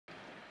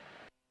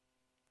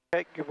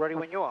Okay, you're ready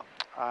when you are.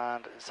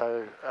 And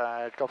so,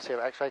 Golf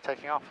Sierra X-ray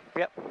taking off.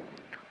 Yep.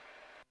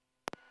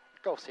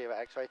 Golf Sierra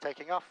X-ray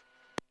taking off.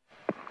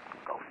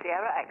 Golf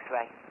Sierra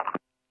X-ray.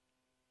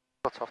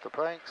 Cut off the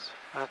brakes.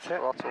 That's it.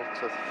 Throttle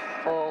to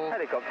full.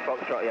 Helicopter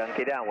Foxtrot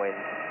Yankee downwind.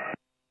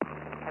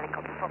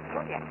 Helicopter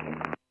Foxtrot Yankee.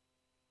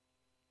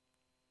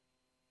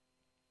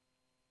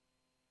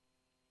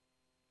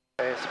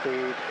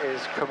 Airspeed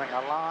is coming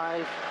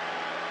alive.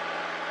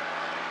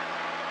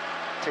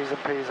 T's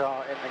and P's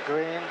are in the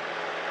green.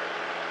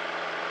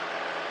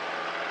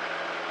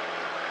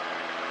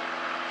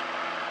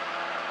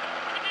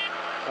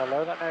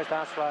 Lower that nose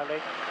down slightly.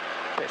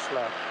 A bit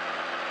slow.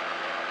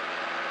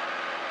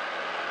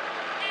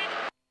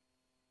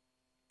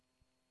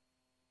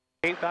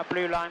 Keep that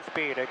blue line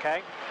speed,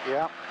 okay?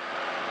 Yeah.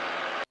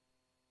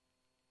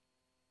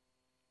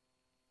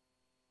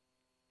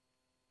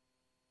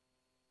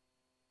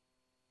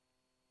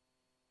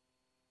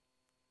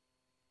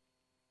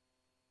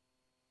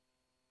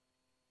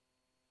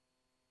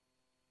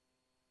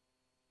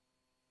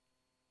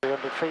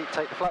 Feet,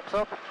 take the flaps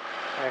up.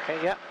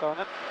 Okay, yeah, go on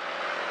then.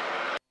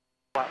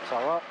 Flaps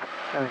are up.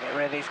 Let me get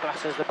rid of these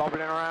glasses, they're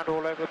bobbling around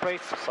all over the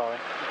place. Sorry.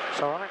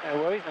 It's alright,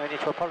 no worries, no need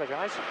to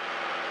apologise.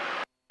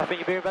 I think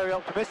you're being very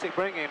optimistic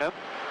bringing them.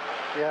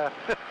 Yeah.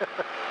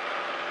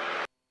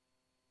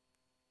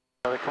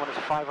 So we're coming up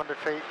to 500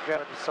 feet,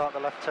 ready to start the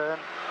left turn.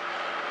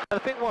 And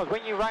the thing was,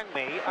 when you rang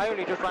me, I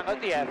only just rang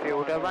at the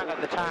airfield, I rang at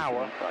the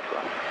tower.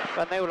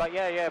 And they were like,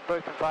 yeah,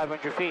 broken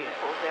 500 feet.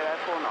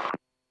 4049.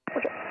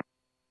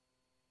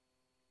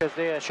 Because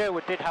the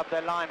Sherwood did have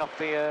their line off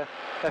the,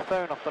 their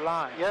phone off the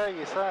line. Yeah,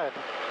 you said.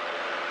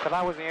 But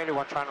I wasn't the only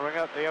one trying to ring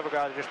up. The other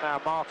guy just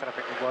now, Martin, I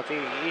think it was,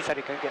 he said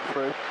he couldn't get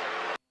through.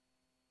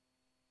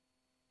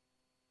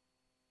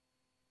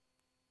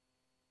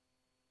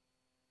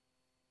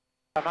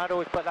 And I'd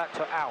always put that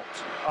to out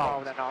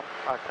rather than on.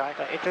 Okay.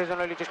 So it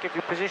doesn't only just give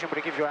you position, but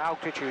it gives you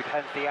altitude,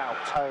 hence the out.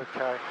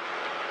 Okay.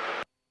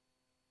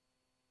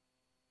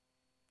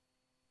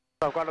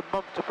 So I've got a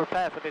month to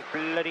prepare for this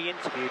bloody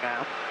interview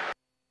now.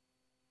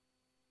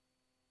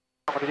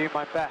 I'm going to do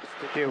my best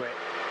to do it.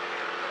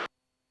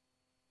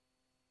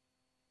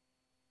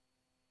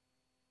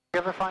 Did you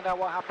ever find out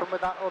what happened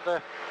with that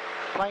other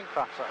plane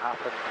crash that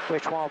happened?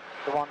 Which one?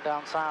 The one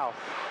down south,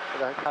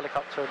 with the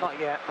helicopter. Not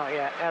yet, not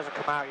yet. It hasn't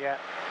come out yet.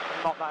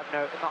 Not that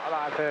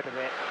I've heard of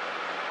it.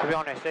 To be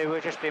honest, they were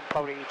just in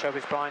probably each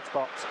other's blind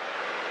spots.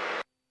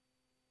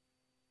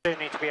 It doesn't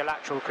need to be a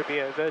lateral, it could be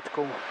a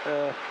vertical.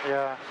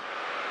 Yeah.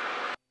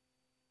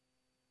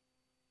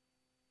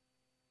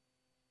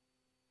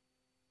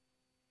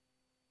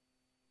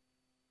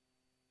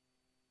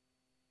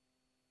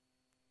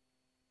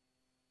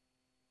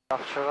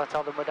 Should I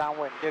tell them we're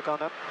downwind? You're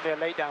gone up. They're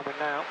late downwind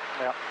now.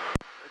 Yeah.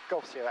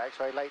 Golf Sierra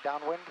X-ray, late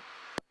downwind.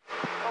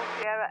 Golf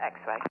Sierra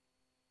X-ray.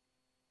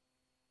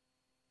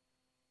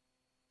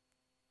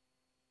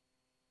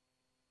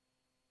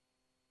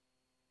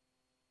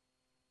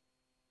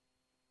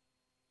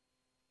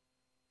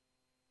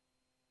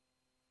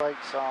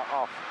 Brakes are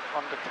off.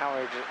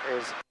 Undercarriage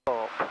is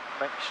up.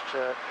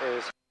 Mixture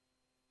is.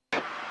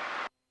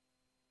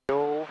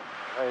 Fuel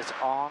is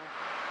on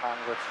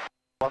and with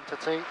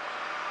quantity.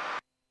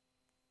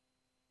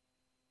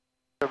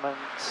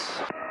 Instruments.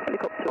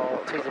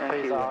 Helicopter T's and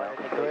P's are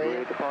in the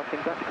green. Departing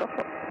back off.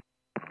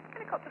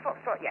 Helicopter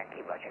Foxtrot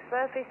Yankee, Roger.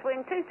 Surface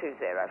wind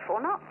 220,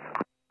 4 knots.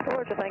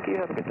 Roger, thank you.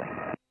 Have a good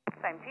day.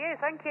 Same to you,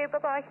 thank you.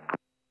 Bye-bye.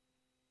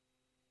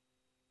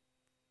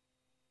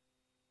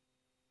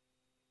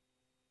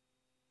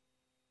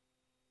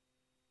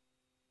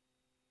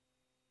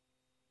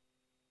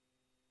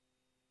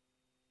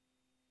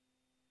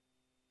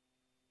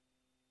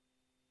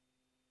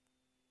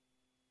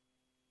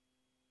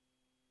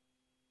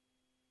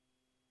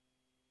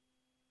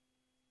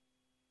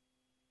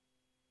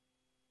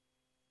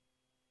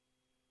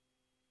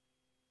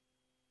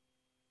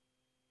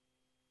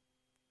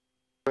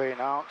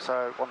 Green out,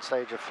 so one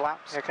stage of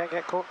flaps. Okay,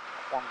 get caught.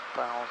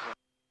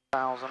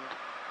 1,000.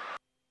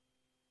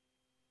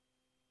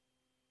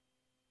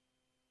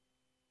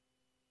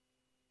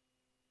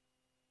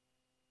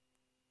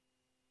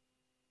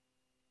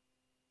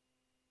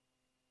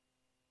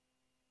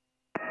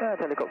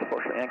 Helicopter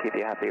Foxtrot Yankee, if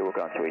you're happy, we'll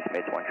go on to East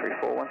Mid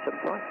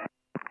 134175.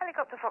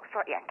 Helicopter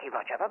Foxtrot Yankee,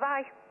 Roger.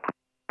 Bye-bye.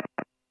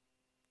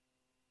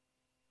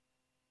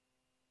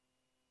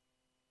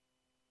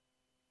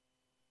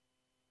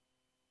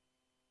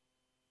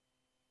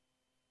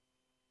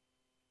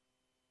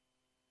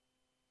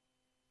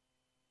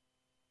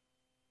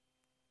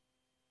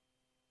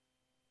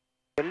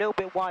 A little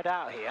bit wide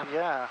out here.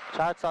 Yeah.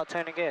 So I'd start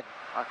turning in.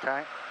 Okay.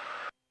 Is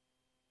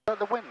that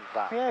the wind,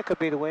 that? Yeah, it could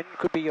be the wind,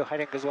 could be your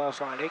heading as well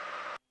slightly.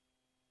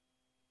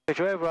 Because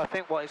you're over, I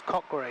think, what is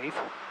Cockgrave?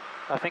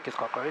 I think it's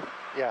Cockgrave.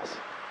 Yes.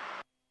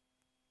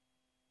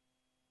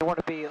 You want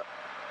to be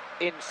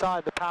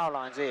inside the power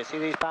lines here. See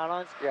these power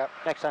lines? Yep.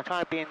 Next time, try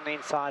and be in the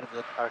inside of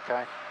them.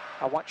 Okay.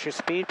 I watch your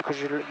speed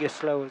because you're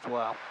slow as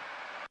well.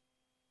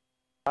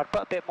 I'd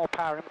put a bit more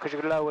power in because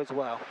you're low as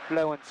well.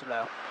 Low and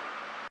slow.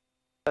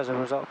 As a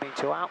result of being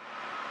too out.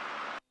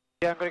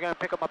 Yeah, I'm going to go and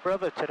pick up my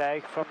brother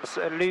today from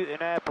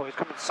Luton Airport. He's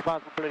coming to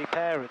surprise my bloody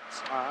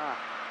parents. Ah.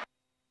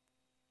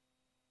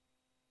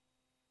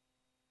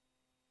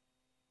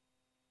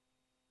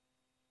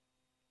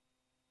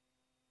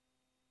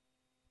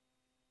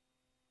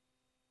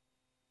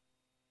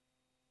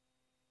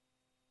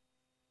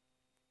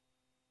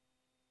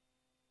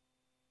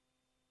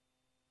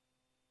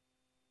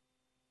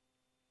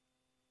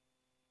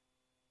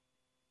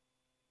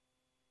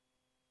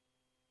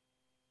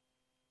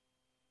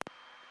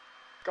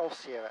 Golf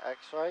Sierra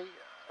X-ray,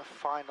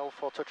 final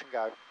for touch and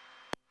go.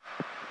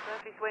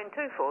 Surface wind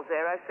 240,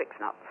 6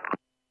 knots.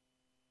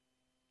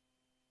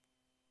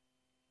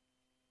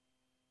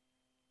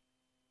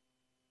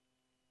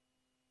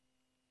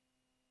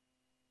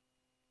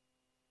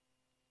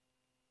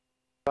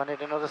 Do I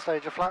need another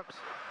stage of flaps?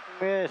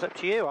 Yeah, it's up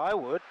to you, I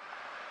would.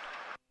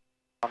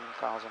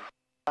 1,000.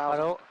 I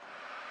don't.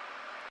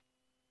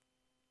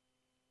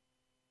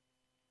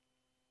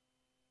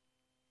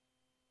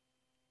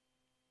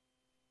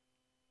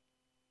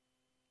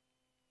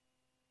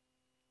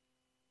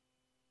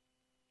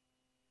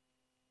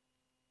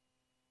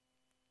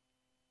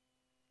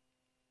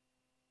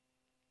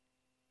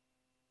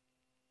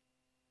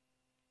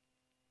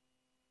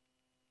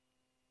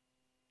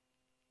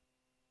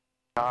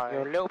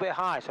 You're a little bit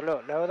high, so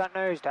look, lower that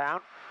nose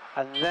down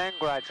and then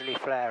gradually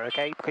flare,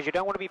 okay? Because you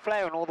don't want to be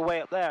flaring all the way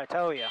up there, I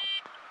tell you.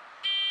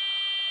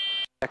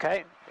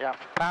 Okay? Yeah.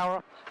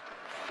 Power.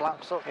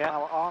 Flaps up, Yeah.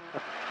 power on.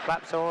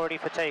 Flaps are all ready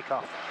for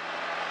takeoff.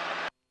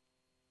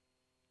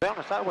 To be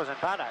honest, that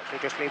wasn't bad actually,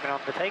 just leaving on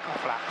the takeoff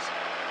flaps.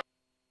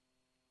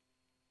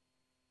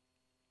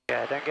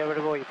 Yeah, don't get rid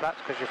of all your flaps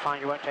because you'll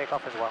find you won't take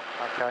off as well.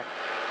 Okay.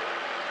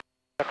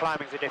 The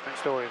climbing's a different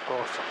story, of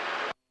course.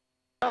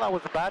 No, that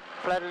wasn't bad.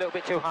 Flared a little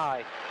bit too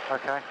high.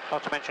 Okay.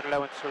 Not to mention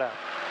low and slow.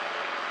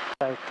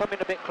 So come in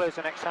a bit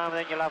closer next time and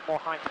then you'll have more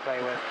height to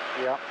play with.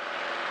 Yeah.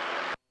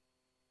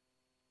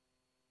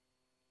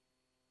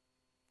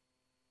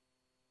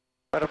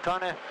 But I'm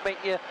trying to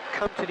make you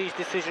come to these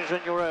decisions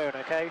on your own,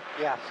 okay?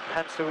 Yes.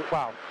 Hence the,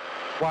 well,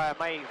 why I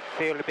may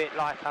feel a bit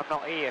like I'm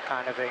not here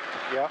kind of thing.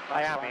 Yeah.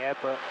 I am here,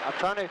 but I'm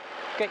trying to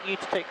get you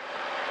to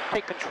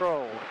take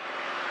control.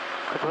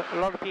 Because a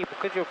lot of people,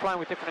 because you're flying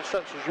with different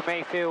instructors, you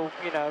may feel,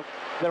 you know,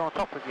 they're on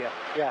top of you.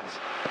 Yes.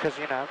 Because,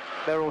 you know,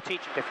 they're all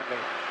teaching differently.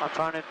 I'm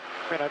trying to,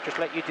 you know, just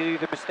let you do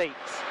the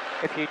mistakes,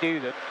 if you do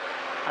them,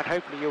 and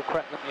hopefully you'll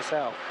correct them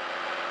yourself.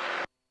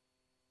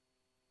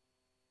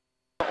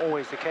 Not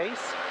always the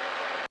case,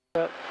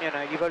 but, you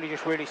know, you've only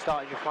just really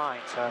started your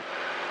flying, so.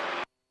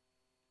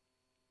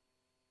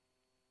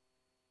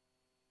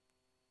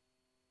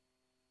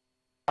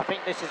 I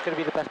think this is going to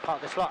be the best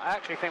part of the slot. I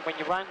actually think when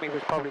you rang me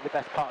was probably the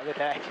best part of the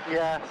day.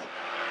 Yes.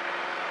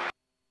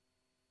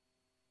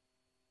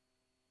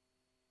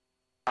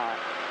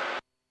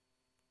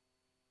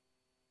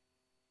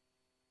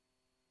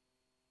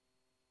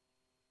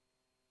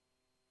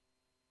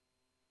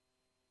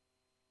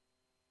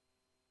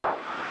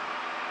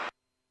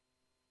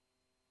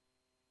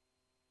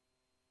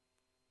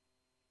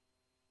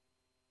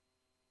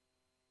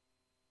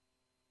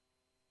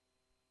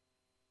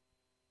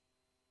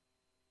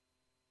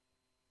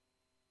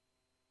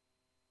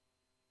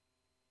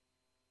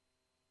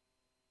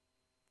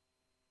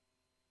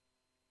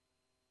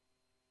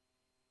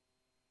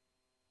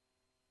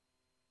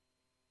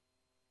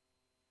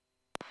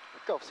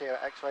 Golf Sierra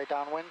X-ray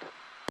downwind.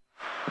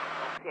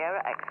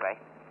 Sierra X-ray.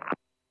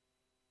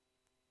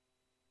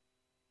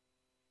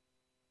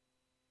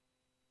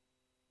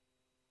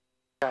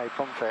 Okay,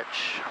 pump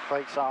pitch.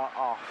 Brakes are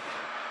off.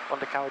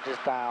 Undercarriage is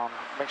down.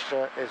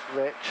 Mixture is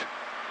rich.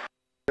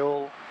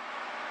 Fuel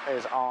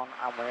is on,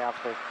 and we have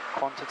the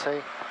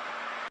quantity.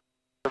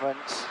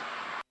 Instruments.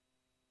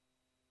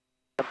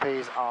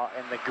 MPs are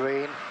in the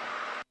green.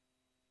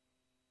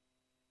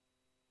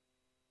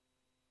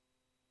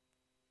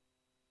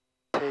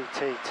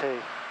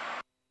 TTT.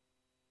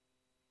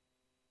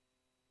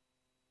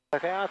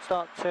 Okay, I'd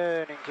start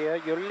turning here.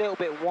 You're a little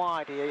bit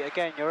wide here.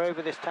 Again, you're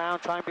over this town.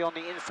 Try and be on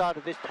the inside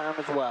of this town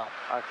as well.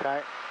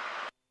 Okay.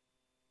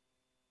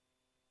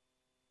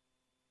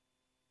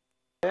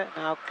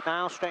 Yeah,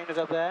 now straighten us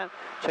up there.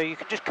 So you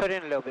can just cut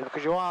in a little bit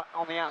because you are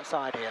on the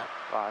outside here.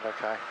 Right,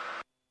 okay.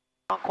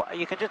 Not quite,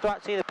 you can just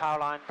about see the power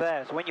line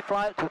there. So when you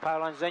fly up to the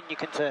power lines, then you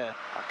can turn.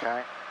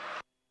 Okay.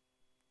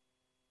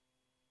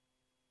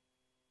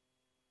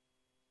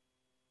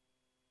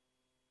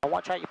 And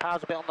watch out, your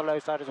power's a bit on the low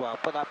side as well.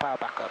 Put that power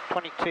back up.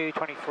 22,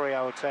 23,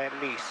 I would say at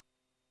least.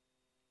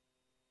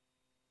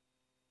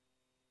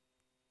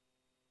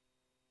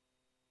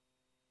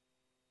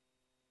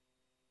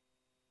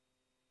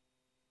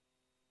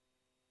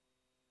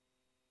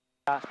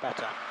 That's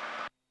better.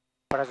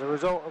 But as a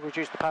result of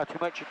reducing the power too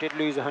much, you did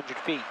lose 100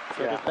 feet.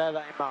 So Yeah. just bear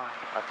that in mind.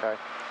 Okay.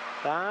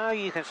 Now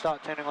you can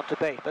start turning onto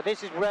base. But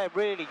this is where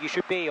really you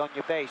should be on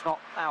your base, not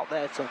out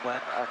there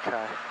somewhere.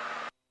 Okay.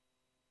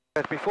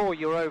 Because before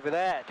you were over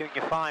there doing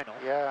your final.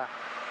 Yeah.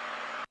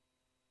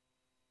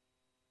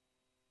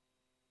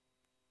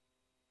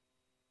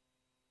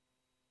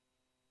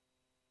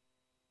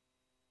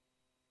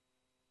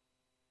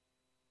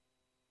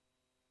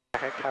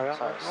 Okay, carry on.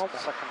 So it's the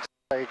second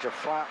stage of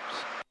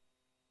flaps.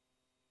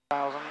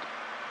 1000.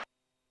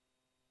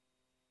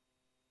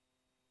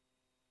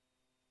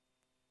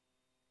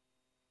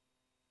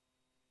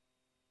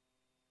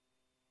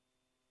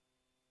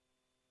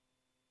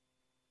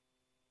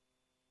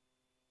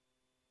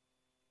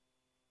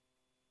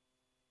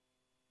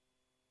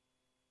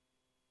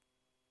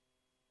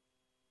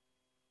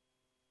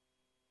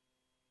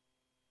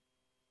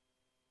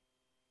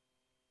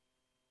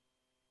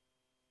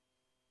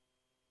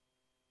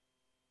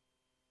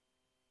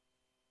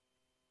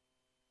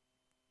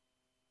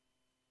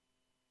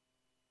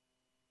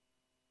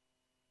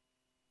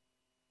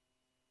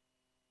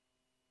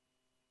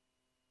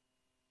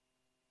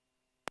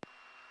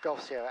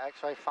 Golf Sierra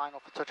X-ray, final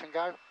for touch and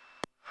go.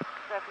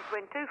 Surface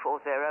wind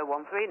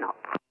 24013 knots.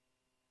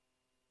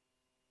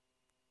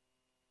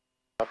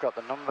 I've got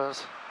the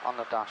numbers on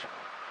the dash.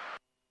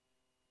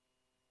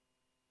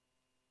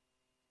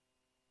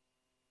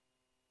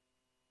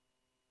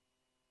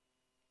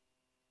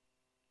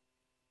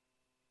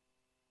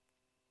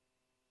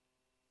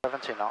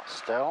 $70 knots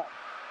still.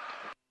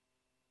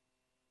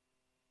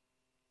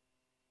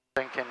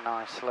 Sinking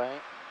nicely.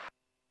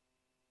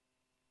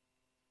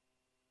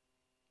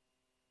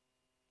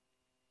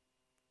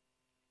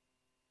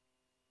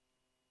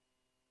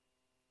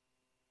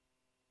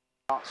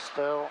 Not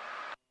still.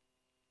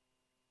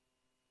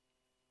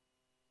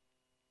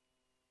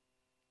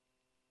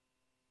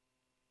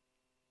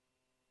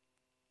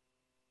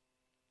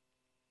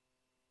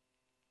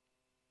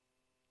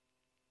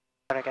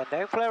 And again,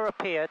 don't flare up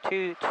here,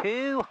 too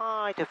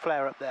high to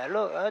flare up there.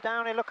 Look,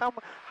 down here, look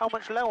how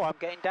much lower I'm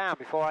getting down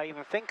before I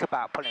even think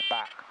about pulling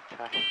back.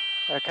 Okay.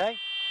 Okay?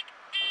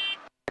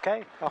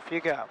 Okay, off you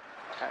go.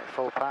 Okay,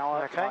 full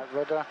power, Okay. right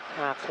rudder.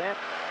 That's it.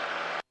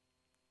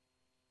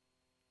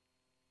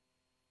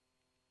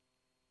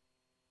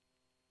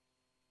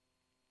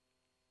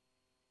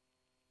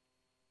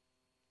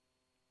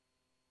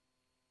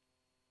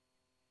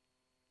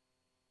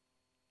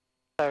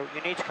 So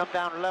you need to come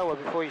down lower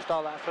before you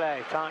start that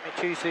flare. Time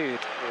it too soon.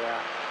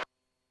 Yeah.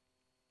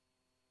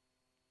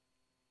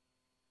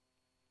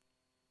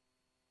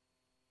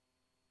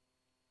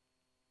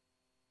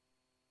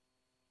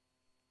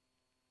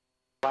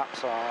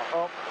 Flaps are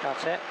up.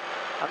 That's it.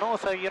 And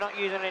also, you're not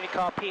using any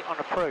carpet on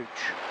approach.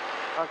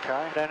 Okay.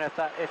 I don't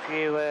know if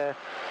you,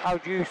 I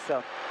would use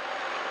some.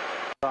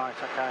 Right,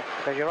 okay.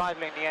 Because you're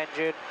idling the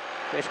engine,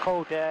 it's a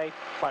cold day,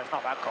 well it's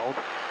not that cold,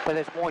 but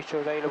there's moisture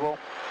available,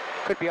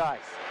 could be ice.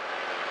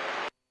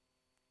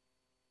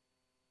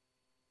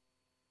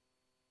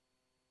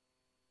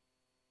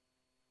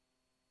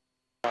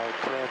 So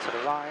clear to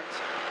the right.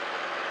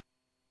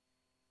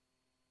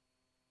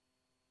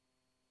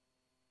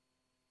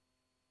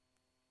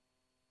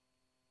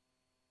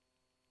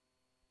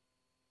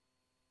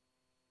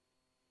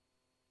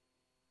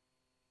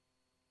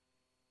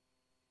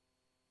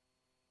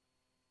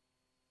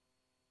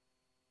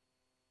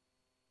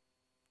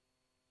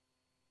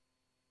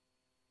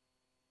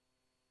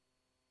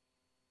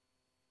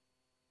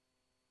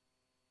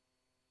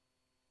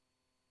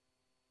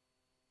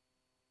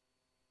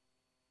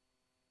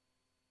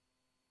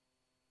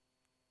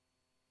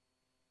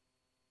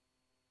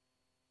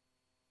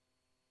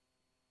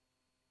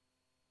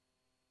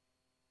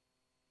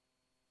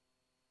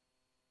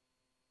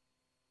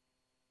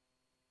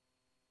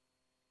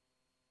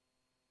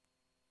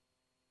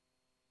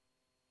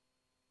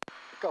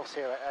 Golf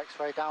Sierra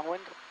X-ray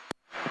downwind.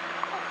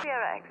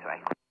 Sierra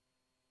X-ray.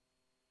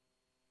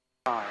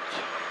 Right.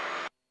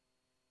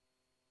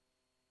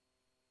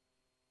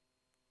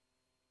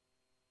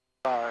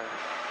 So,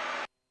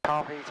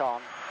 carpet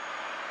on.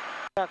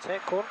 That's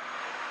it, cool.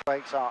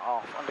 Brakes are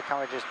off.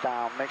 Undercarriage is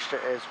down. Mixture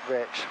is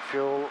rich.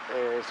 Fuel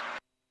is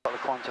got the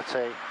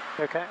quantity.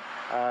 Okay.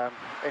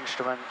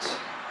 Instruments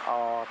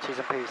are T's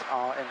and P's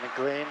are in the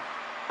green.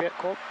 Yeah,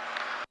 cool.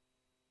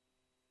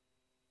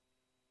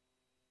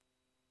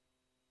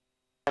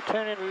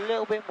 Turn in a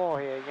little bit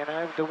more here, you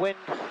know, the wind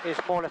is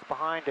more or less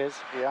behind us.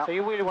 Yeah. So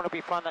you really want to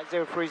be flying that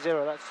 030,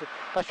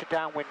 that's your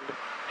downwind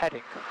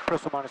heading,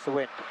 plus or minus the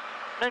wind.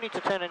 No need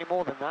to turn any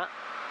more than that.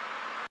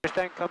 Just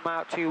don't come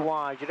out too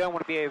wide, you don't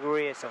want to be over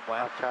here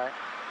somewhere. Okay.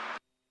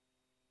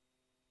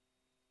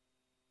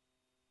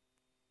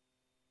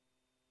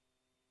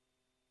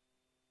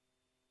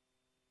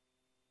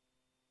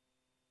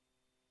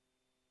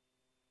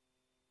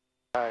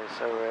 Okay,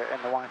 so we're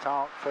in the white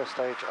arc, first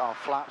stage of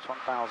flaps,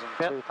 1000,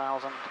 yep.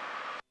 2000.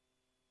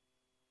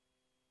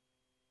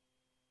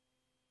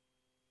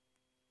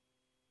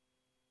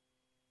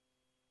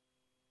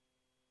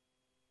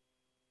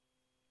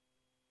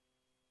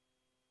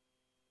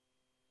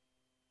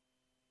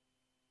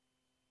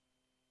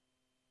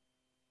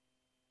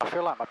 I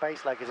feel like my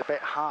base leg is a bit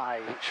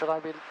high. Should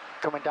I be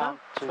coming down No,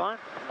 it's fine,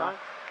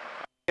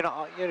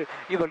 fine.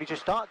 You've only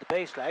just started the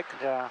base leg.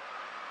 Yeah.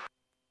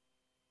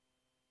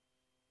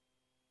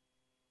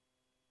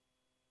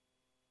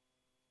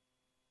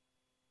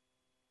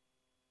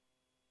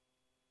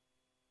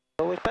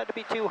 So it's better to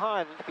be too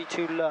high than to be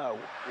too low.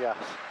 Yes.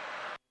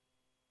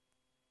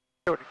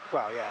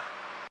 Well, yeah.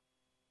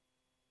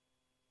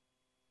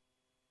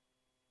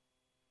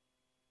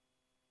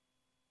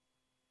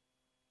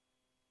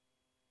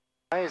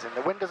 Amazing.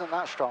 The wind isn't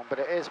that strong, but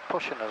it is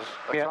pushing us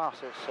across.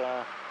 It's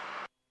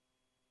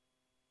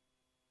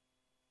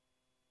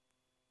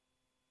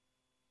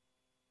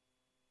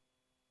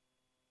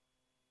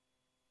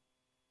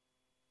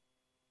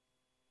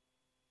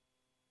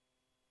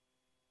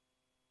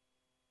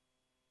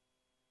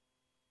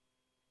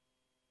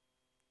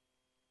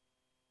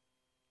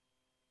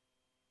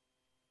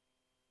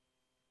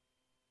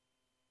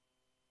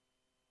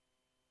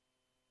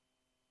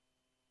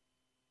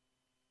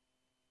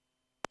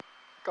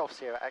Golf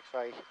Sierra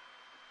X-ray,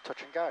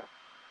 touch and go.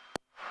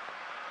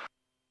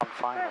 On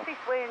final. Surface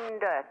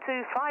wind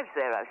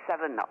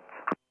 2507 knots.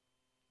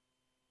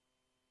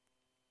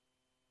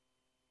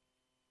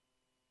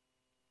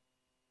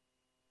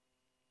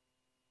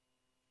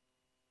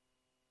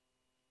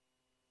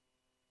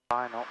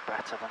 Final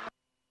better than that.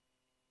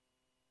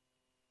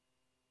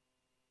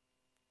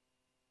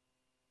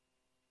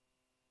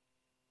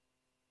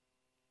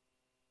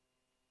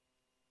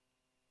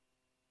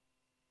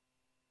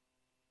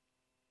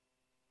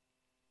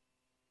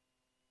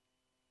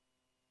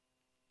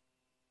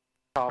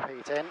 Carb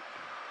heat in.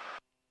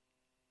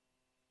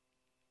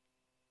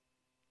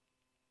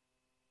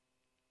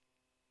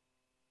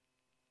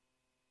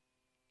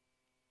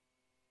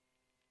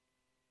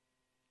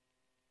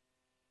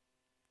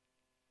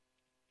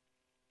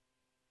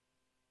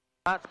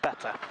 That's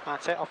better.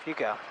 That's it, off you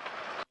go.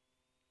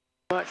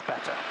 Much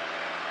better.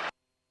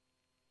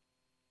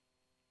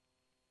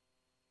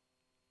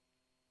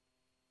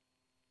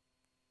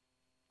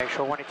 Make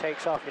sure when it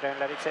takes off you don't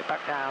let it sit back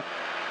down.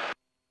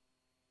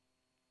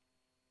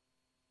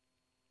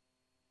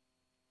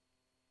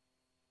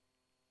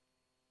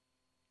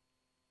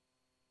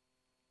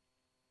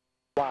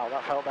 Wow,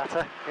 that felt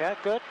better. Yeah,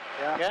 good.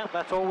 Yeah. Yeah,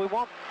 that's all we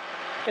want.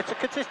 It's a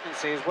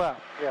consistency as well.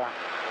 Yeah.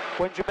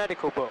 When's your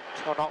medical booked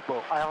or not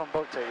booked? I haven't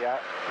booked it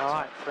yet.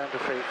 Alright. 300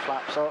 feet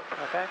flaps up.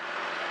 Okay.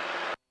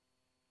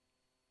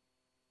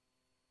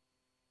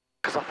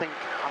 Because I think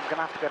I'm going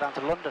to have to go down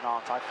to London,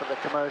 aren't I, for the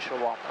commercial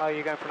one? Oh,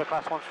 you're going for the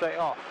class 1 straight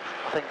off?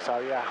 I think so,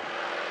 yeah.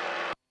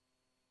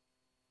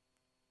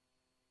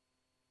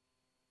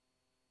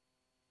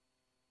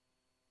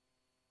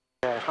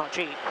 Yeah, it's not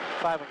cheap.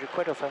 500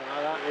 quid or something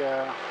like that.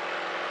 Yeah.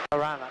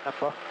 Around that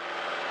number.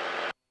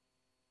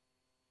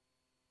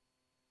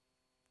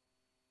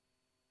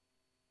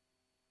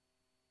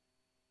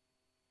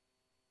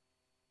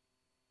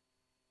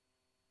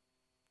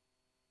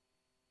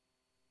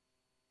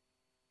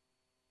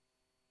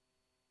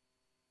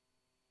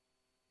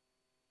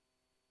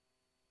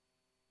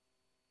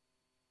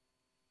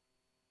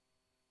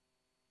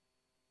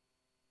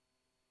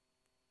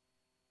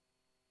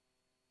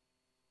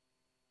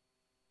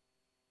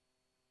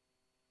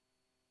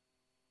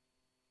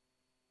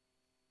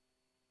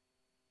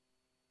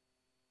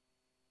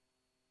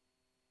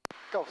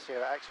 Golf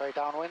Sierra X-ray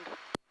downwind.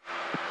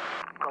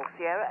 Golf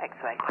Sierra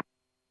X-ray.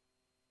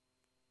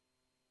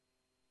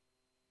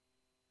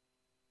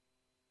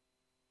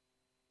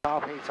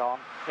 Carb heat on.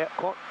 Yep,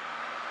 what?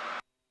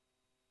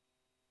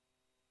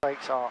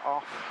 Brakes are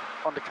off.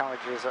 Undercarriage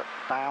is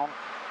down.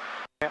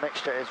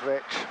 Mixture is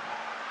rich.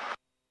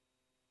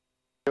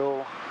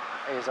 Fuel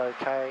is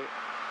okay.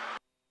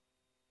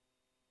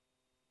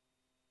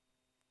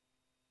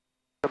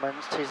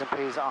 T's and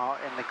P's are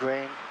in the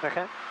green.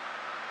 Okay.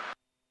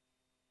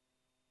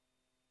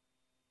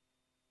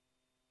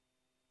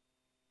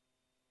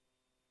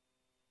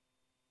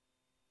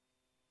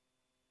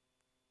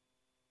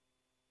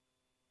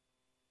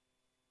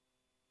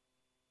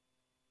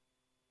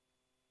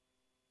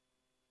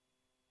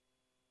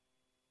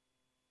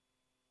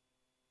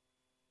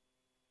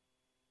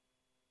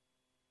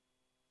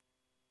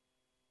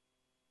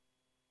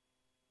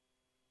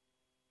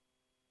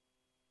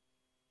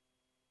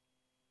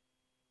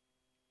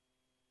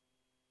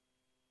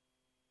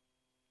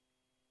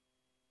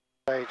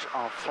 Stage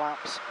of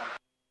flaps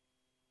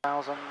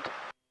 1000.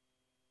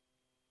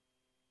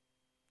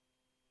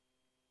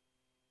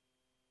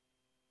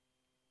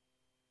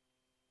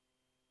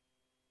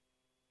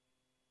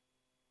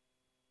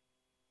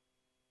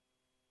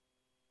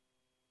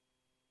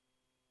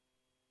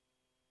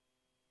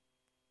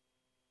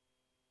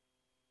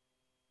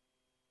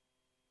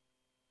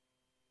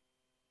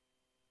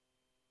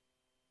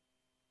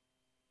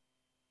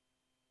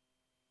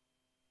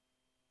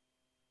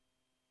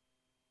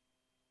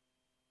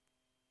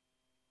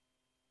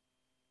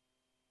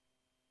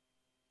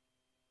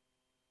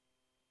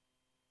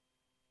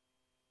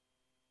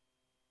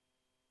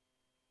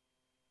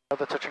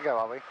 Another touch and go,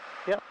 are we?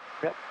 Yep,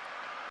 yep.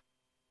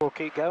 We'll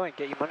keep going,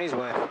 get your money's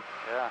worth.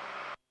 Yeah.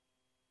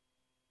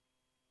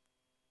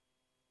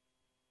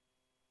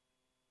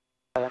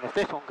 And then if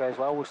this one goes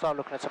well, we'll start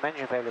looking at some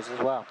engine failures as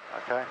well.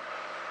 Okay.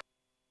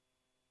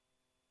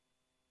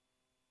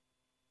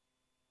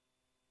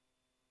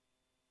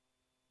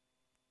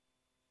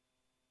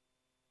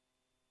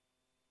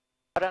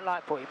 I don't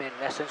like putting him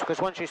in lessons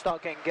because once you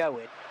start getting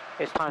going,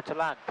 it's time to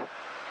land.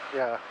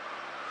 Yeah.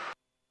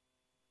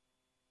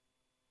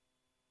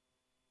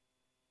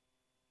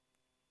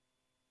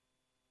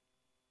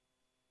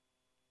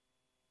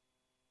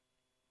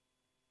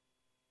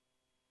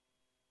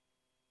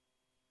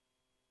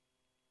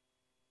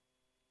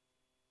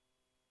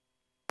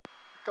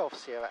 Golf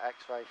Sierra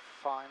X-ray,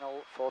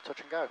 final for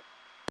touch and go.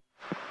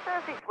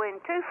 Surface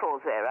wind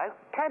 240,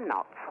 10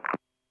 knots.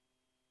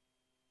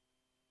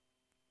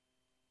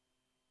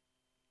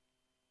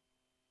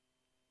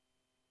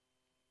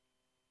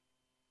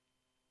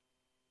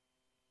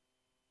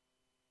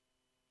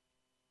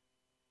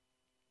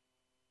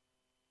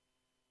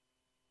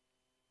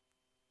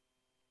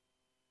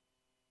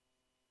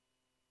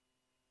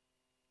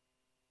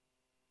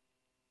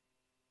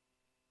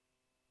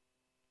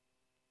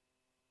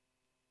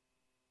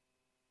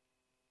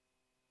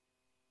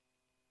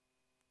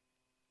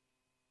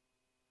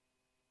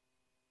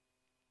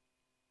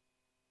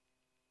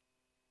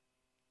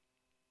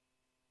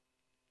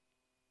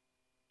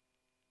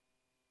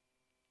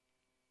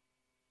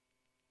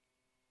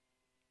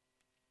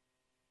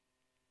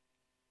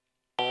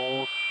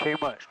 Oh, too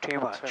much, too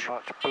much. Too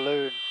much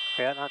balloon.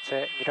 Yeah, that's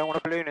it. You don't want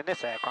a balloon in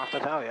this aircraft, I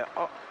tell you.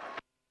 Oh.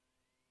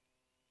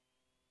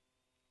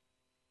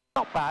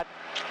 Not bad.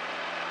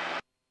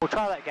 We'll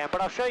try that again, but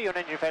I'll show you an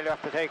engine failure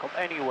after takeoff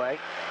anyway,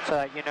 so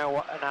that you know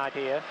what an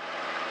idea.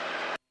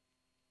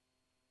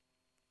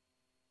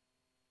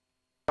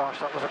 Gosh,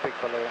 that was a big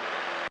balloon.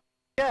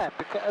 Yeah,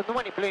 because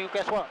when you balloon,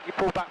 guess what? You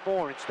pull back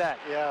more instead.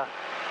 Yeah.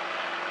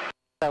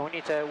 So we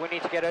need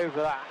to get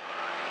over that.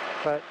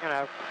 But you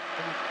know,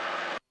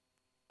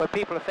 when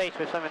people are faced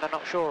with something they're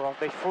not sure of,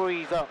 they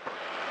freeze up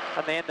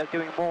and they end up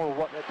doing more of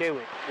what they're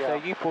doing. Yeah.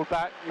 So you pull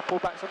back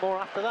some more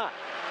after that.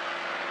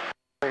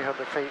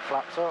 300 feet,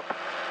 flaps up.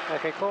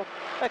 Okay, cool.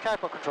 Okay,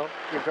 I've got control.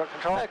 You've got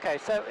control? Okay,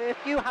 so if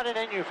you had an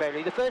engine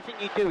failure, the first thing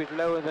you do is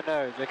lower the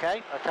nose,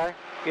 okay? Okay.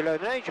 You lower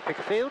the nose, you pick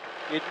a field,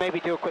 you'd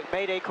maybe do a quick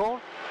mayday call,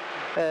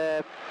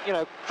 you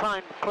know, try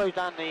and close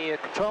down the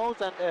controls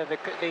and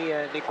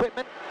the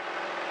equipment,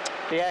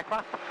 the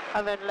aircraft,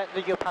 and then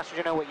let your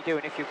passenger know what you're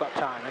doing if you've got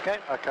time, okay?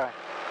 Okay.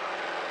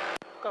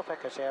 Golf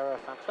Echo Sierra,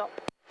 fan stop.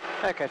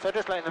 Okay, so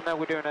just letting them know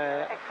we're doing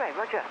a... X-ray,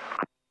 roger.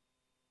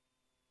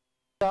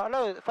 So I'll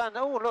lower the fan,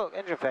 oh look,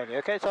 engine failure,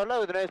 okay, so I'll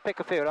lower the nose, pick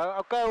a field.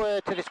 I'll go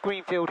to this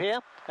green field here,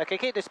 okay,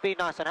 keep the speed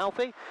nice and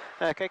healthy,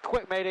 okay,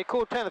 quick mayday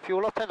call, turn the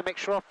fuel off, turn the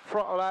mixture off,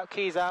 throttle out,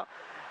 keys out,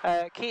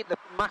 keep the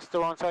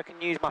master on so I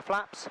can use my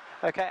flaps,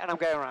 okay, and I'm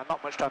going around,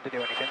 not much time to do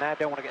anything there,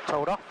 don't want to get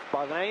told off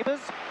by the neighbours.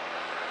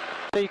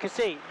 So you can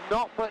see,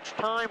 not much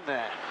time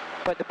there,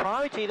 but the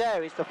priority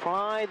there is to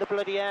fly the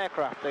bloody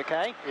aircraft,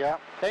 okay? Yeah.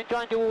 Don't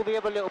try and do all the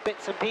other little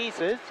bits and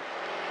pieces.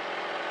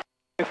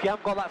 If you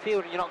haven't got that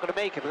field and you're not going to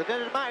make it, but it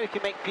doesn't matter if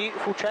you make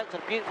beautiful checks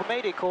and a beautiful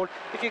mayday call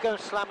if you go and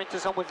slam into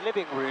someone's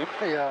living room,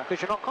 Yeah.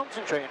 because you're not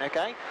concentrating,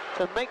 okay?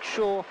 So make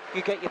sure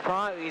you get your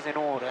priorities in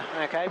order,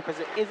 okay? Because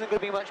it isn't going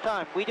to be much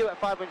time. We do it at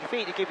 500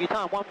 feet to give you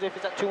time. What if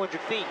it's at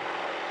 200 feet?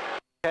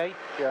 Okay?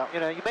 Yeah. You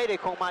know, your mayday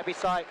call might be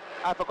like,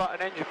 I forgot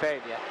an engine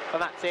failure, and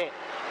that's it.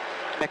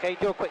 Okay,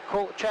 do a quick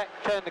call check,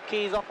 turn the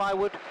keys off, I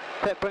would,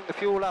 bring the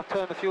fuel off,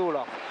 turn the fuel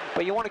off.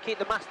 But you want to keep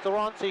the master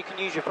on so you can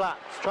use your flaps.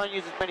 Try and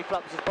use as many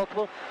flaps as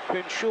possible to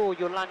ensure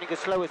you're landing as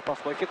slow as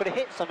possible. If you're going to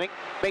hit something,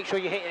 make sure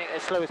you're hitting it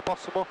as slow as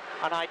possible,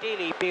 and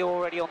ideally be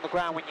already on the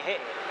ground when you hit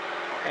it.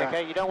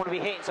 Okay, you don't want to be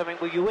hitting something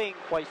with your wing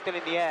while you're still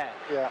in the air.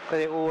 Yeah. Because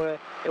it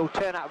will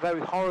turn out very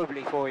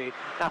horribly for you.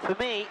 Now for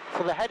me,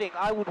 for the heading,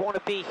 I would want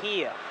to be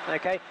here,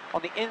 okay?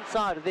 On the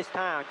inside of this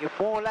town, you're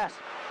more or less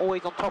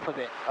always on top of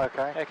it.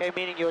 Okay. Okay,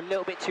 meaning you're a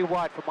little bit too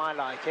wide for my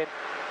liking.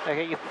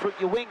 Okay,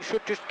 your wings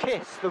should just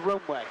kiss the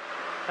runway.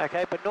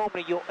 Okay, but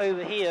normally you're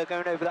over here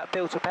going over that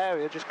built-up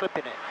area, just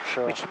clipping it.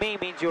 Sure. Which to me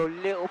means you're a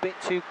little bit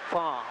too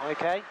far,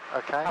 okay?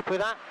 Okay. Happy with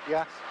that?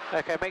 Yes.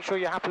 Okay, make sure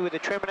you're happy with the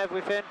trim and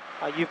everything.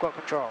 You've got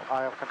control.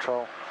 I have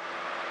control.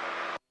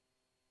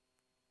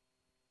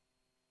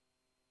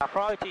 Our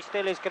priority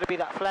still is going to be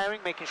that flaring,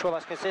 making sure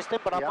that's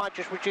consistent, but I might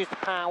just reduce the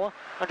power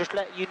and just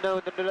let you know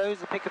the nose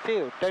and pick a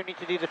field. Don't need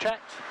to do the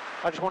checks.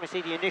 I just want to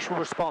see the initial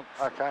response.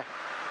 Okay.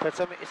 But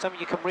it's something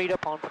you can read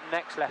up on for the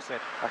next lesson.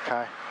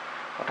 Okay.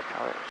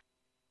 Undercarriage.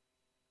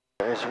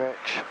 It is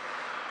rich.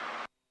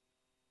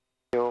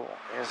 Fuel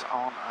is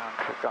on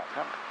and we've got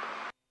them.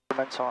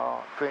 Instruments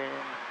are green.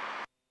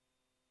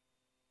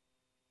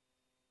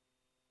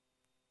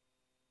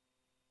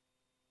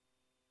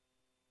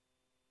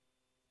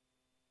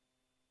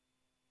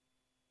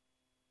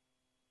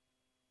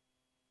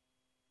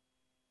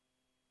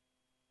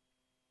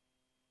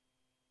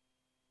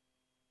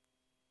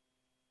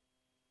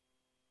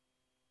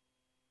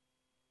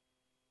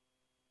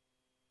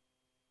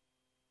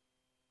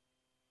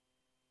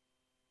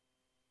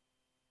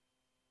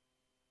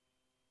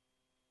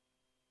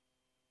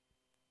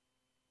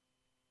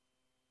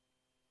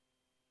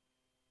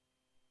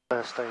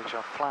 First stage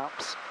of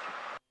flaps.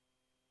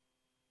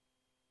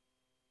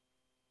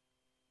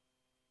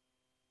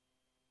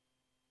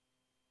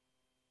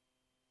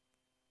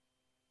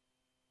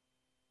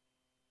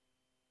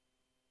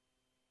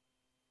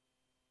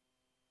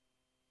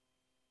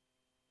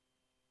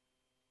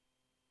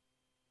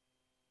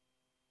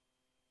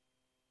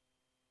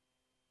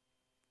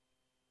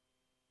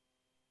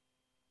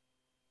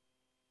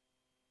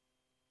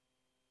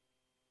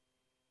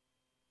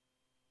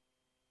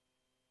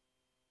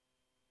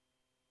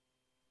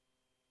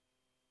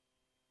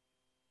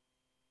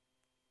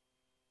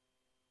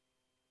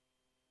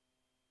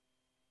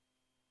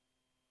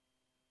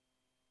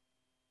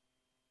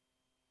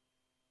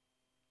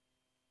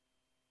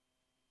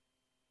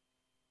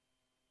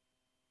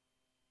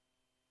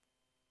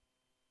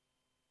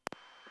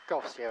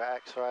 Golf Sierra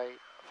X-ray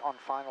on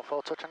final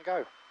for touch and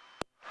go.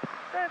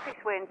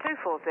 Surface wind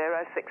 240,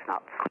 6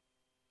 knots.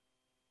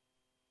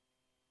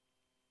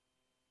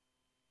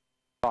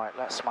 Right,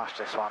 let's smash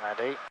this one,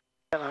 Eddie.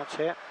 Yeah, that's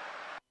it.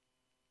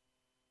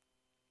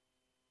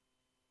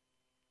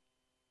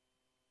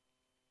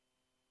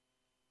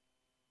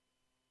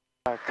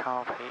 So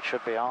carb heat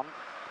should be on.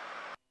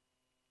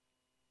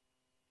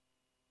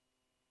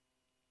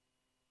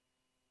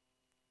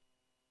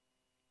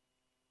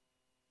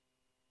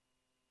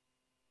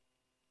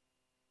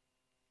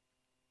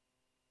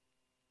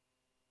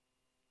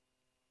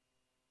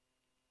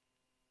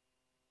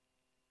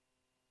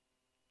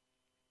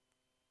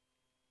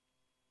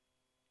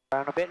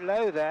 Down a bit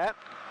low there.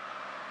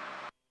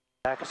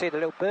 I can see the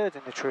little birds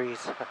in the trees.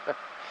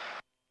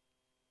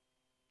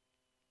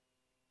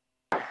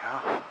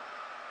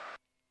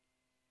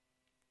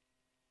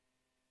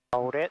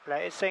 Hold it,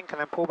 let it sink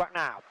and then pull back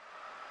now.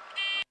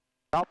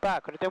 Not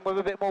bad, could have done with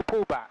a bit more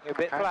pullback, a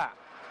bit flat.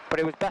 But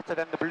it was better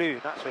than the balloon,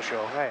 that's for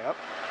sure. Way up.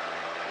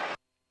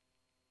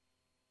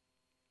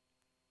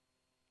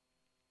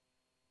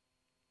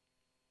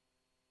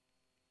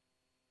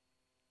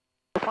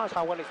 Surprised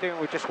how well it's doing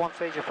with just one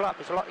stage of flap.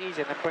 It's a lot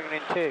easier than bringing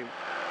in two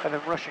and then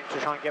rushing to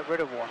try and get rid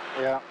of one.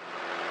 Yeah.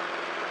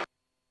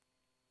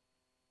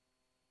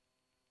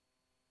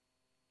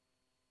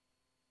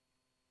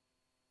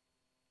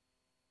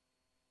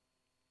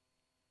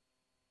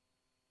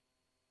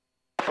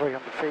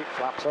 .300 feet,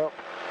 flaps up.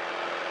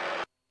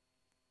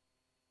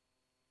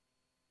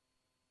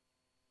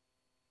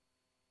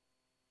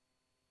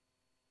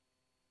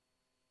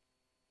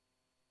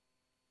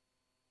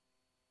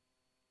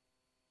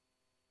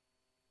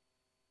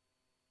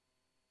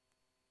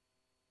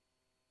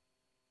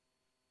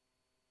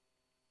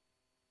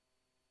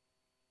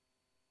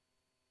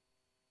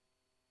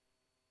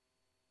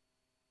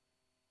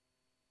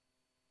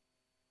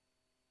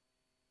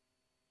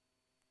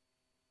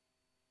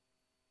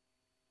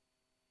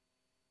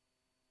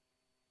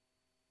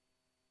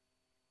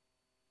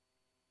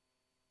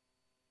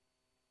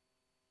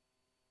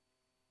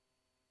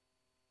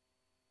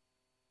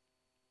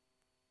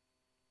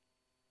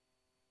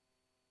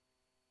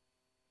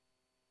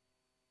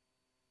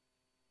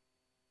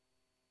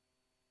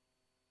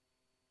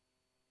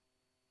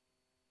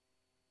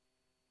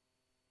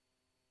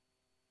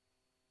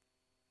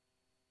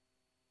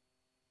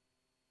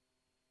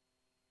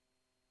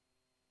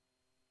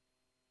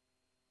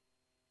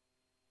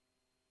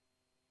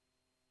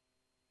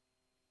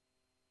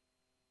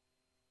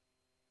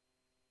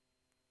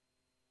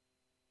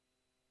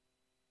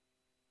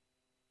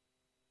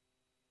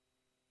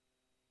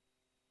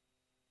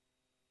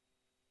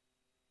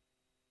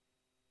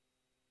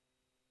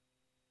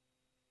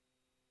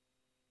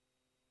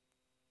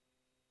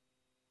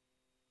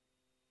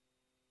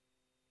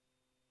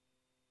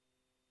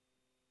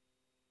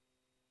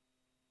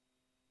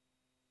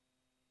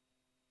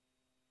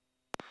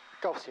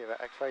 Golf Sierra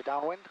X-ray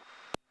downwind.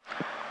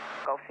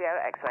 Golf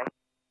Sierra X-ray.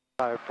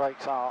 So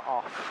brakes are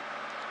off.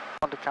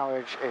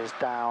 Undercarriage is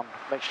down.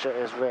 Mixture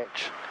is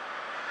rich.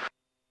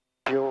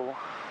 Fuel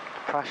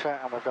pressure,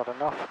 and we've got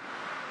enough.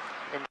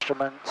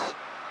 Instruments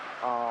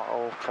are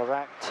all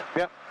correct.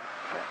 Yep.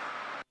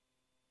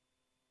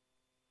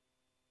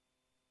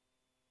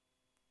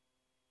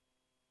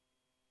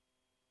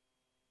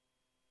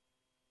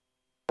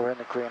 We're in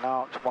the green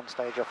arc, one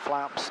stage of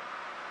flaps.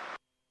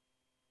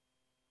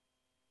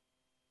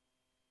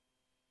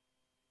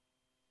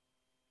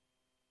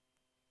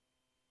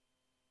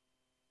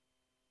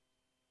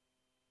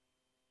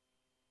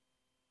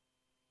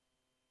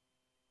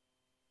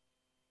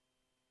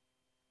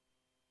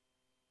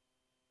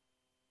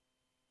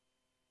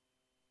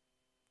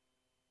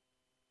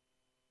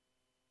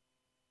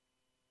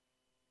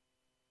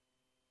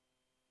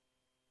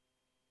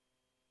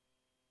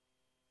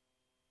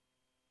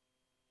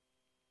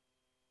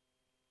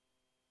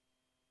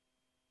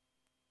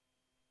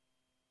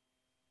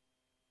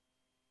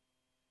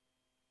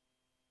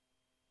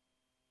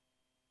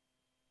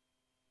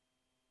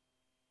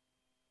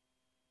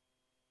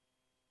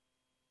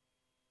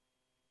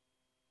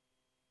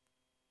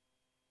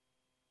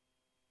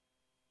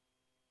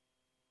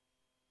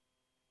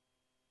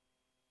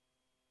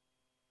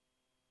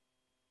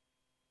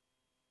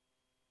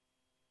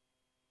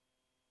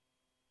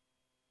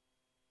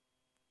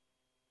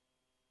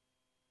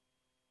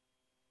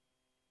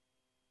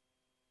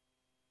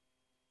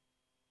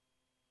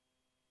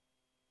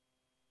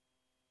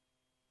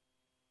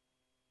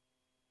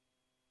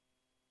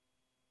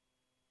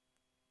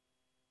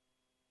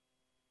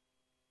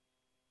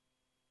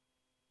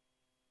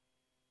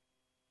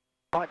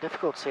 Quite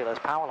difficult to see those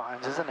power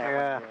lines, isn't it?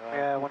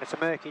 Yeah, when it's a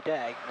murky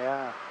day.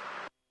 Yeah.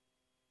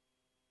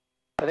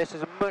 But this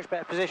is a much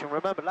better position.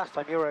 Remember last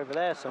time you were over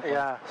there somewhere.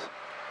 Yeah.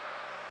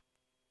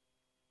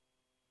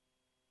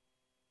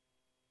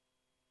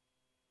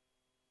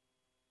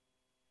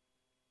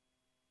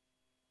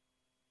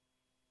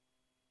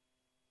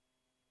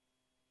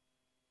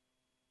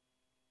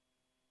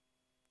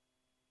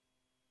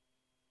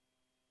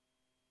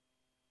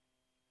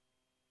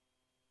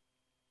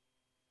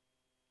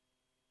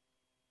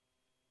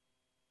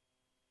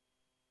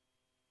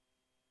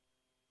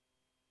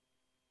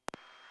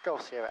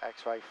 Golf Sierra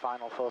X-ray,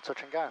 final full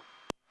touch and go.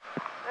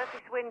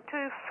 Surface wind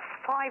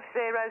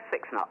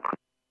 2506 knots.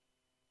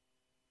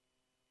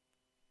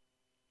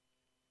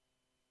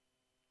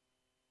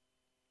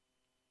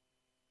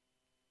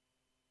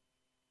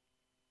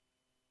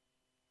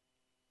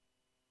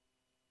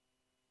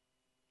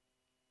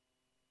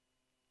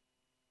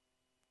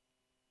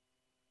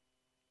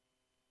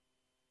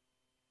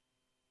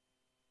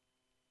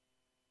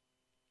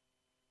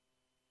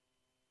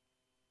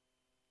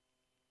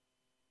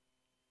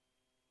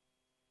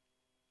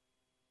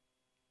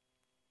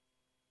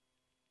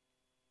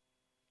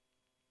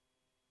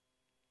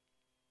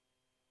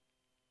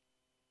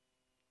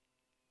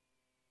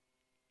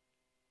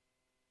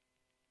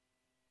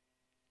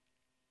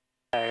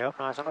 Way up,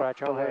 nice and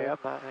gradual, way up,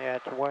 yeah,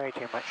 it's way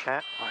too much now.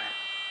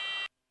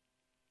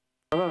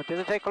 Remember, it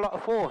doesn't take a lot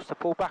of force to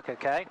pull back,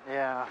 okay?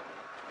 Yeah.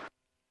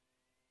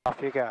 Off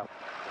you go.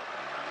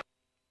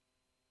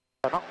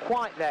 We're not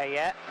quite there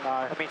yet. No.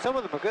 I mean, some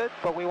of them are good,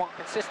 but we want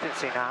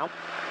consistency now.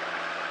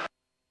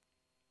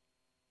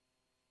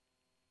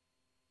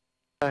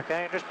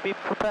 Okay, just be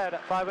prepared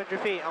at 500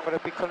 feet. I'm going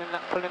to be pulling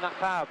that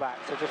power back.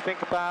 So just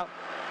think about,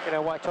 you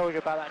know, what I told you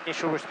about that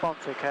initial response,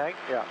 okay?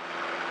 Yeah.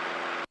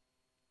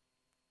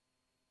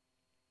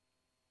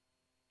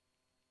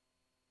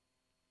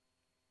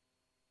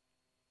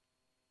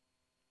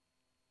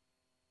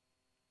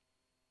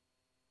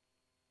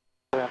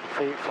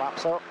 Feet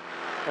flaps up.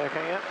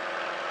 Okay, yeah.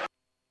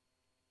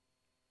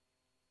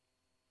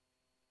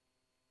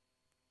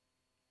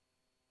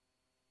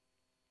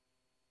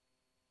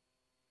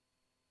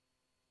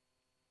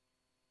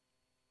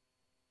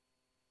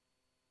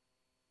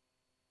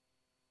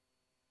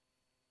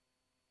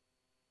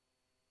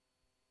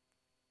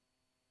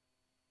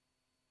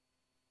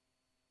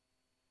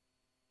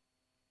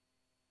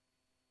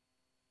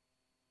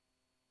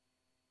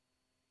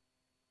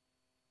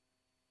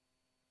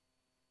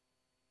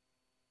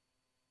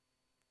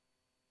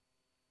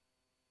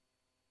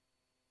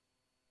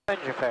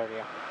 Engine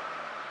failure.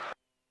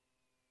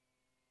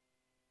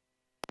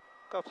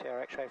 Golf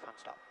Sierra X-ray, fan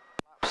stop.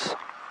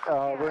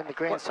 Flaps. We're in the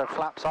green, so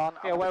flaps on.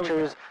 Yeah, where we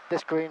choose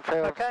this green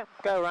field. Okay,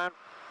 go around.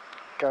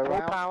 Go Full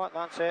around. power,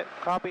 that's it.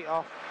 Car beat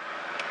off.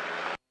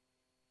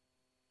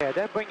 Yeah,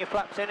 don't bring your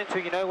flaps in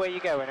until you know where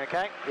you're going,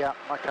 okay? Yeah,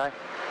 okay.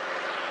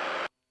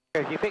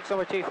 If you pick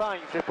somewhere too far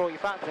and you've just brought your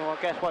flaps in, well,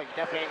 guess what? You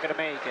definitely ain't going to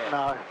make it.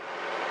 No.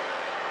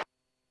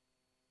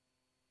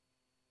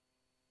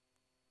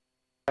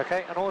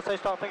 Okay, and also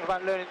start thinking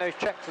about learning those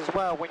checks as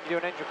well when you do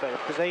an engine failure,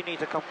 because they need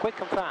to come quick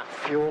and fast.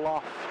 Fuel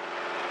off.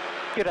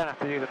 You don't have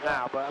to do them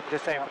now, but I'm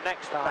just saying for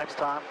next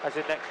time, as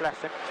in next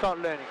lesson, start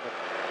learning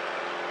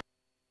them.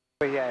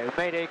 But yeah,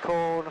 mayday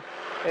call,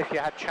 if you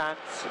had chance,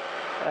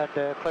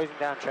 and closing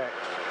down checks.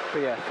 But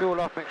yeah, fuel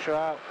off, mixture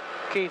out,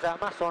 keys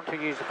out, master on to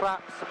use the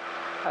flaps,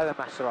 and then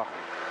master off.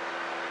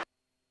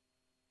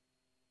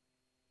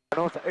 And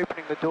also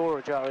opening the door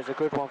ajar is a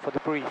good one for the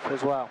brief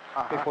as well,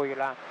 before you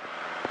land.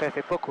 Because if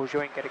it buckles,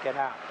 you ain't going to get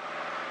out.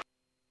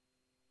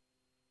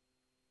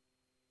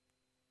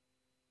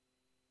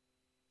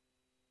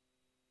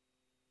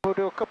 We'll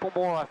do a couple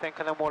more, I think,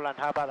 and then we'll land.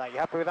 How about that? You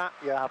happy with that?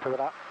 Yeah, happy with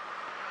that.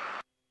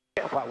 It's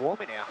getting quite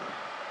warm in here.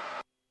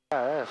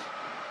 Yeah, it is.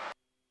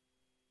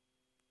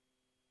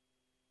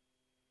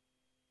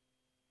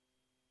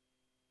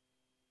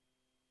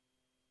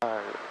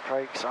 So,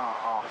 brakes are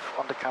off,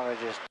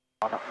 undercarriage is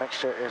on,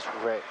 mixture is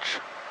rich.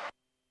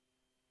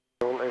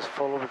 Fuel is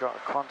full, we've got a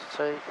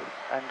quantity,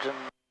 engine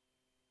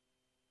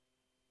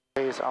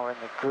keys are in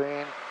the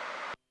green.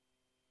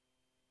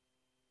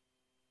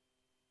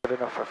 Good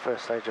enough for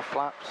first stage of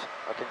flaps.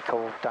 I didn't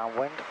call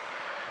downwind.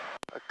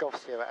 A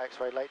Golf Sierra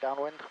X-ray late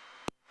downwind.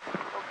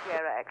 Golf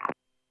Sierra X.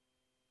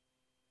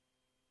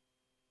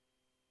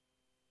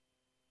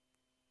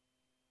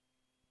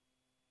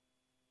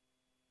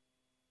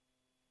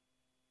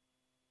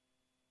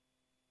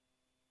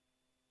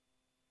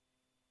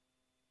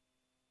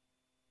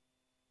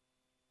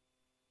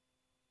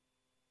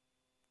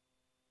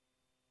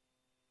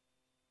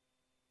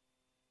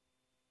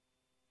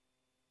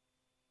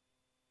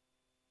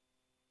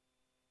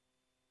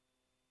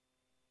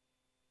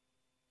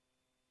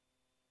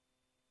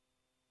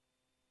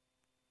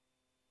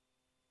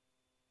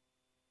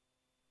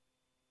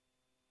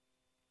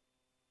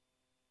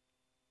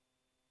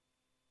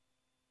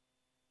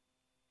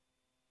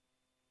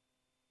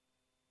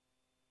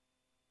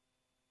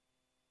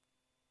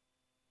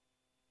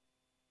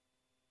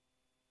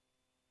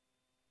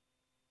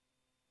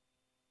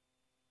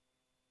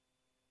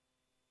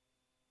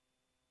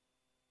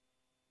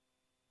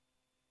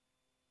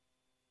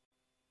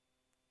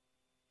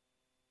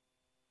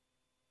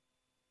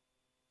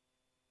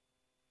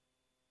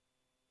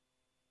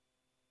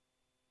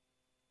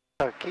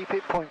 So keep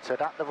it pointed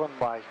at the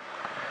runway,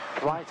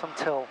 right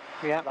until...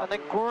 Yeah, and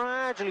then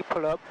gradually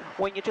pull up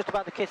when you're just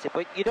about to kiss it,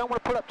 but you don't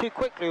want to pull up too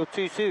quickly or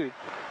too soon.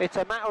 It's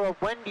a matter of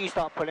when do you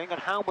start pulling and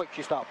how much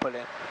you start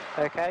pulling,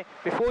 okay?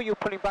 Before you're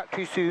pulling back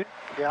too soon,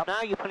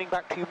 now you're pulling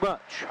back too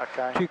much,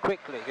 too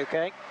quickly,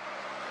 okay?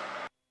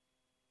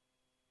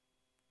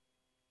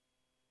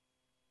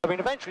 mean,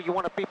 eventually you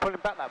want to be pulling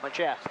back that much,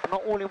 yes, but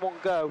not all in one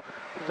go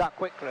that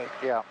quickly.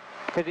 Yeah.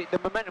 Because the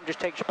momentum just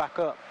takes you back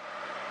up.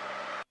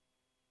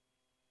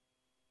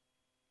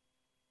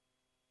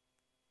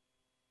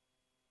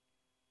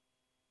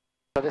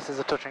 So this is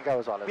a touch and go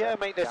as well, is it? Yeah,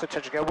 make this a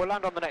touch and go. We'll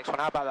land on the next one.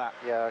 How about that?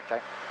 Yeah,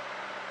 okay.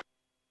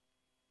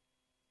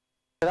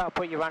 So that'll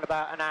put you around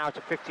about an hour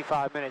to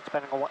 55 minutes,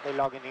 depending on what they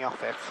log in the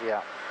office.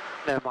 Yeah.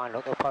 Never mind,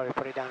 look, they'll probably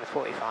put it down to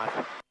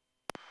 45.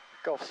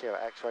 Golf Sierra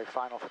X-ray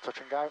final for touch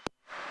and go.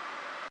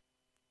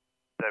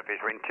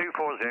 Surface wind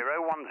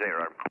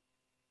 24010.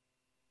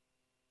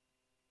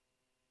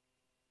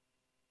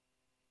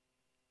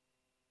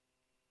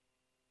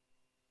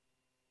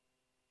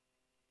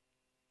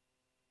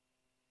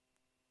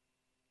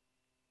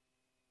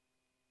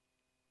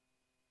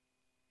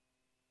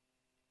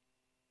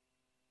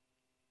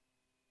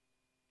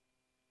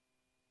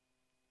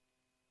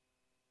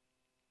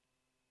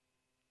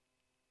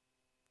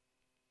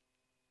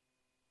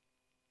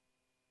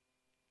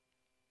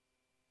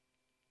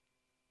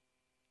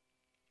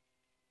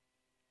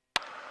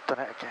 Done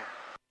it again.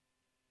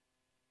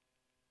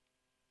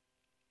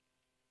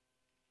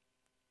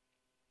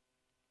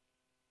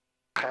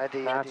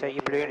 Eddie, That's it,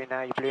 you're ballooning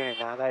now, you're ballooning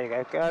now. There you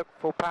go. Go,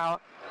 full power.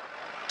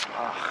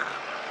 Oh.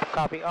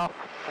 Car beat off.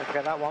 Don't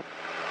forget that one.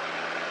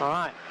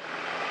 Alright.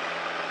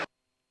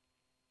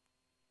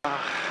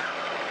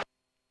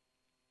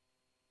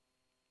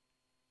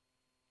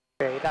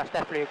 Okay, that's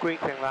definitely a Greek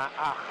thing, that.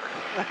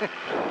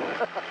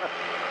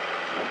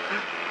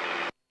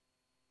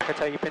 I can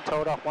tell you've been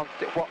told off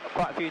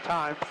quite a few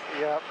times.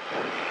 Yep.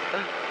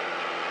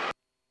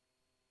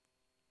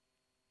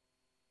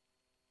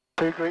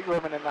 2 Greek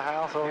women in the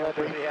house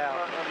already. Yeah.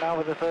 And now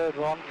with the third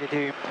one. You're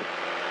doomed.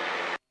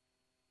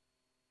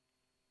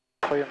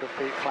 300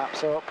 feet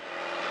flaps up.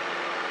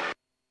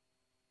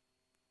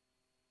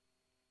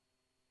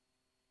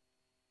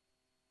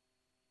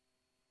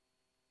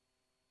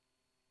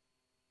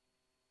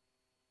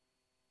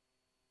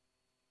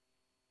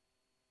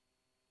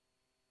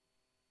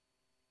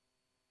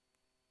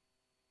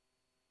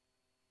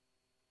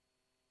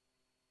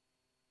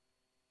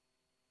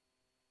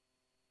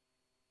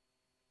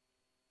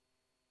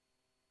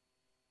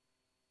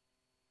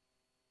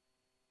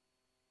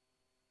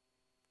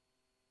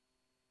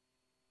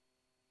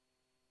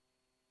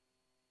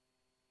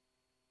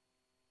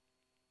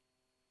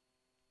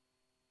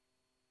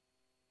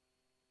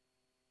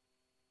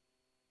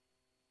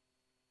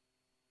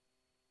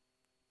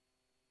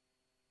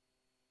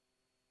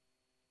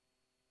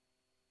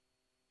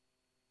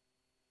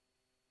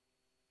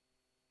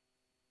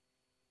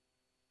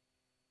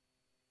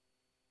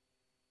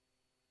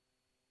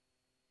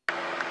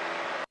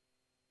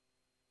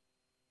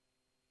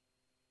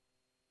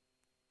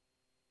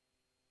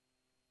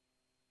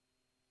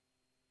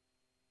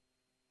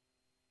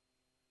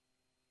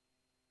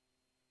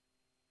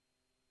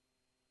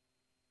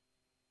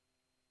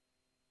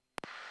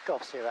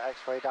 Golf Sierra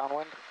X-ray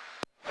downwind.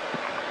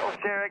 Golf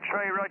Sierra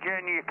X-ray, roger,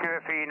 and your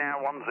QFE now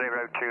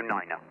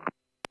 1029er.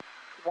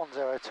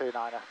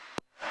 1029er.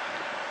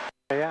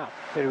 Yeah,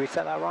 did we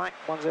set that right?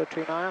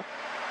 1029.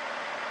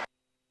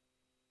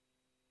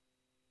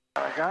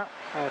 There we go.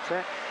 That's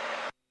it.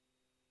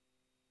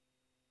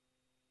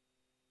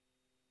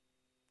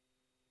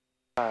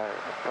 So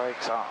the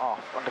brakes are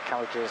off,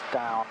 undercarriage is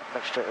down,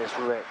 mixture is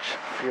rich,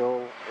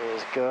 fuel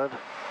is good,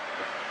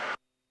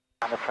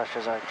 and the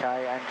pressure's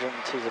okay. Engine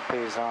T's and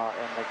P's are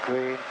in the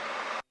green.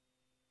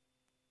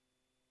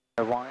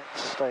 The white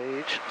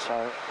stage,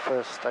 so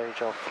first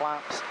stage of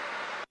flaps.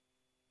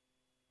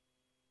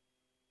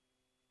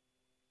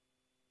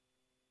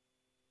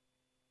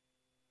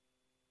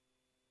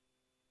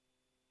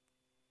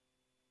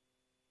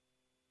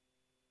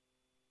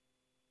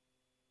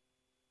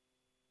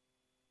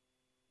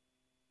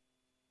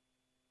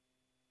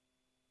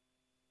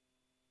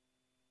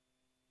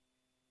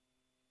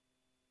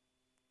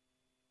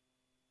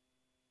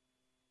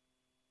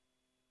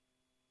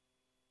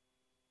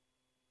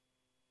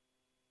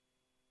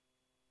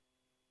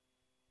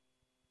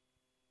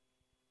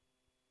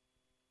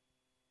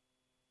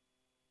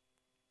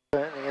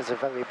 Certainly is a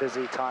very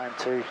busy time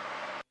to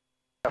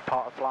a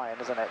part of flying,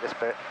 isn't it, this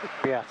bit?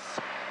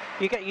 Yes.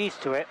 You get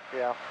used to it.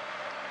 Yeah.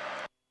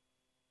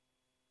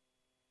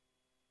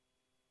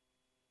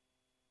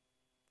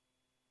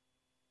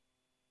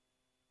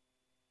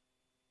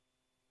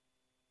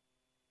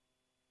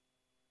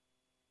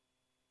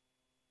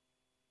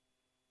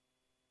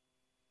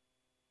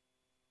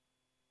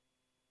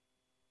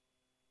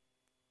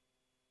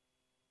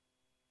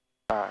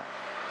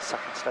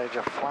 Second stage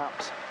of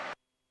flaps.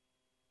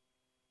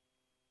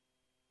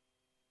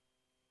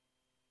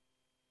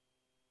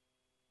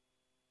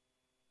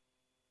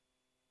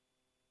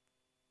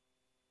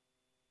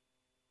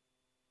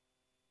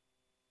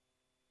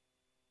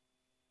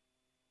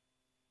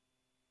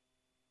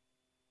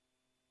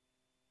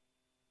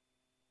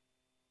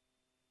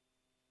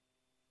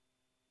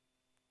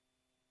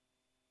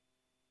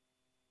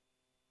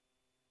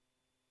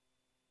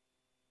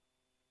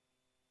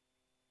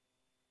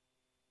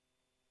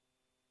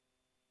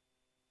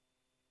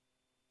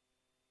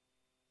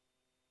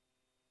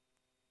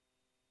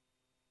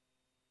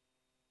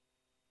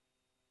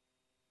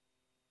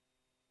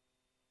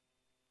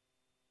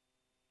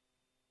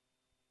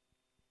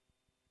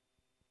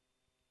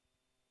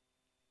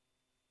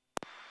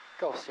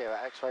 Golf Sierra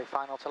X-ray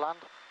final to land.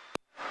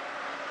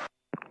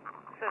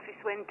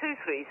 Surface wind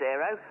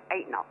 230,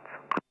 8 knots.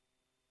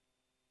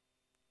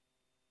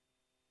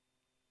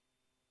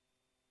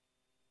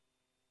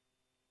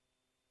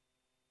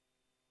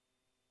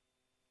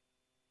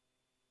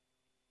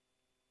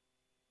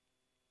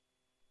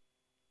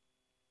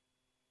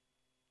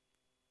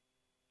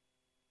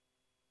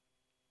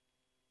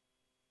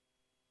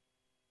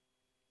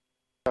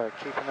 So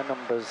keeping the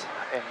numbers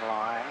in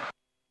line.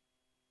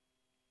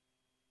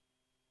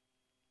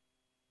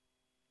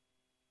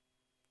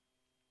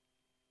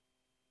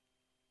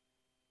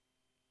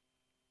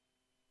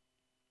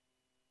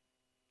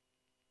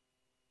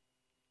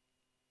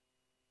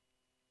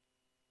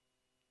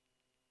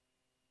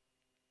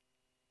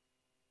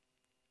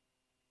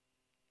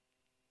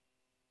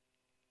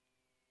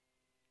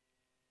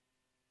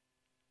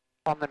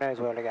 On the nose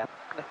wheel again.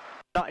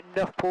 Not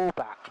enough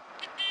pullback.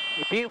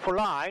 A beautiful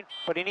line,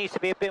 but it needs to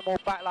be a bit more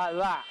back like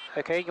that.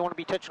 Okay, you want to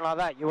be touching like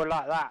that. You were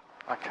like that.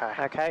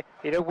 Okay. Okay,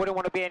 you wouldn't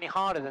want to be any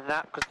harder than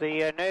that because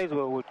the nose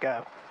wheel would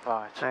go.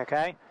 Right.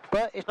 Okay,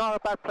 but it's not a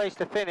bad place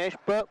to finish.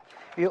 But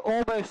you're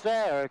almost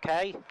there.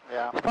 Okay.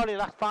 Yeah. It's probably the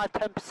last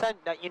 5-10%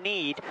 that you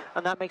need,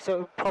 and that makes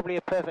it probably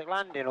a perfect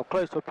landing or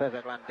close to a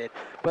perfect landing.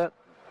 But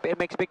it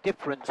makes a big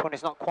difference when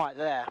it's not quite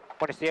there.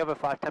 When it's the other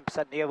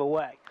 5-10% the other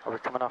way. Are we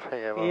coming off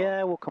here? Or?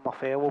 Yeah, we'll come off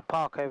here. We'll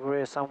park over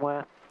here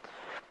somewhere.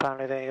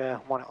 Apparently they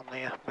want it on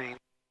the main.